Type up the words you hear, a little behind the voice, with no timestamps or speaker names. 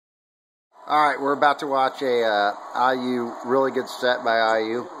Alright, we're about to watch a IU, really good set by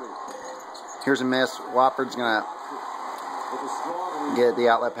IU. Here's a miss. Watford's going to get the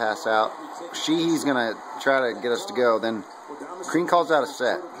outlet pass out. Sheehy's going to try to get us to go. Then Green calls out a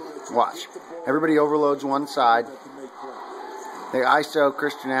set. Watch. Everybody overloads one side. They ISO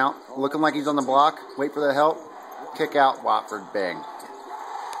Christian out. Looking like he's on the block. Wait for the help. Kick out Watford. Bang.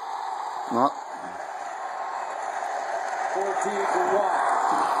 Well,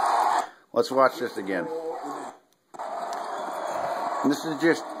 let's watch this again. And this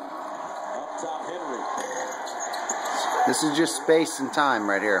is just space and time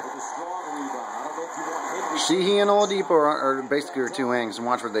right here. Sheehy and Oladipo are basically two wings, and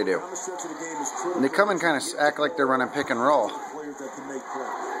watch what they do. And they come and kind of act like they're running pick and roll.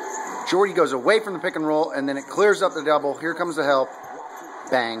 Jordy goes away from the pick and roll, and then it clears up the double. Here comes the help.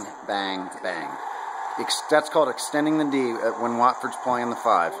 Bang, bang, bang. That's called extending the D when Watford's playing the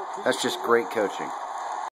 5. That's just great coaching.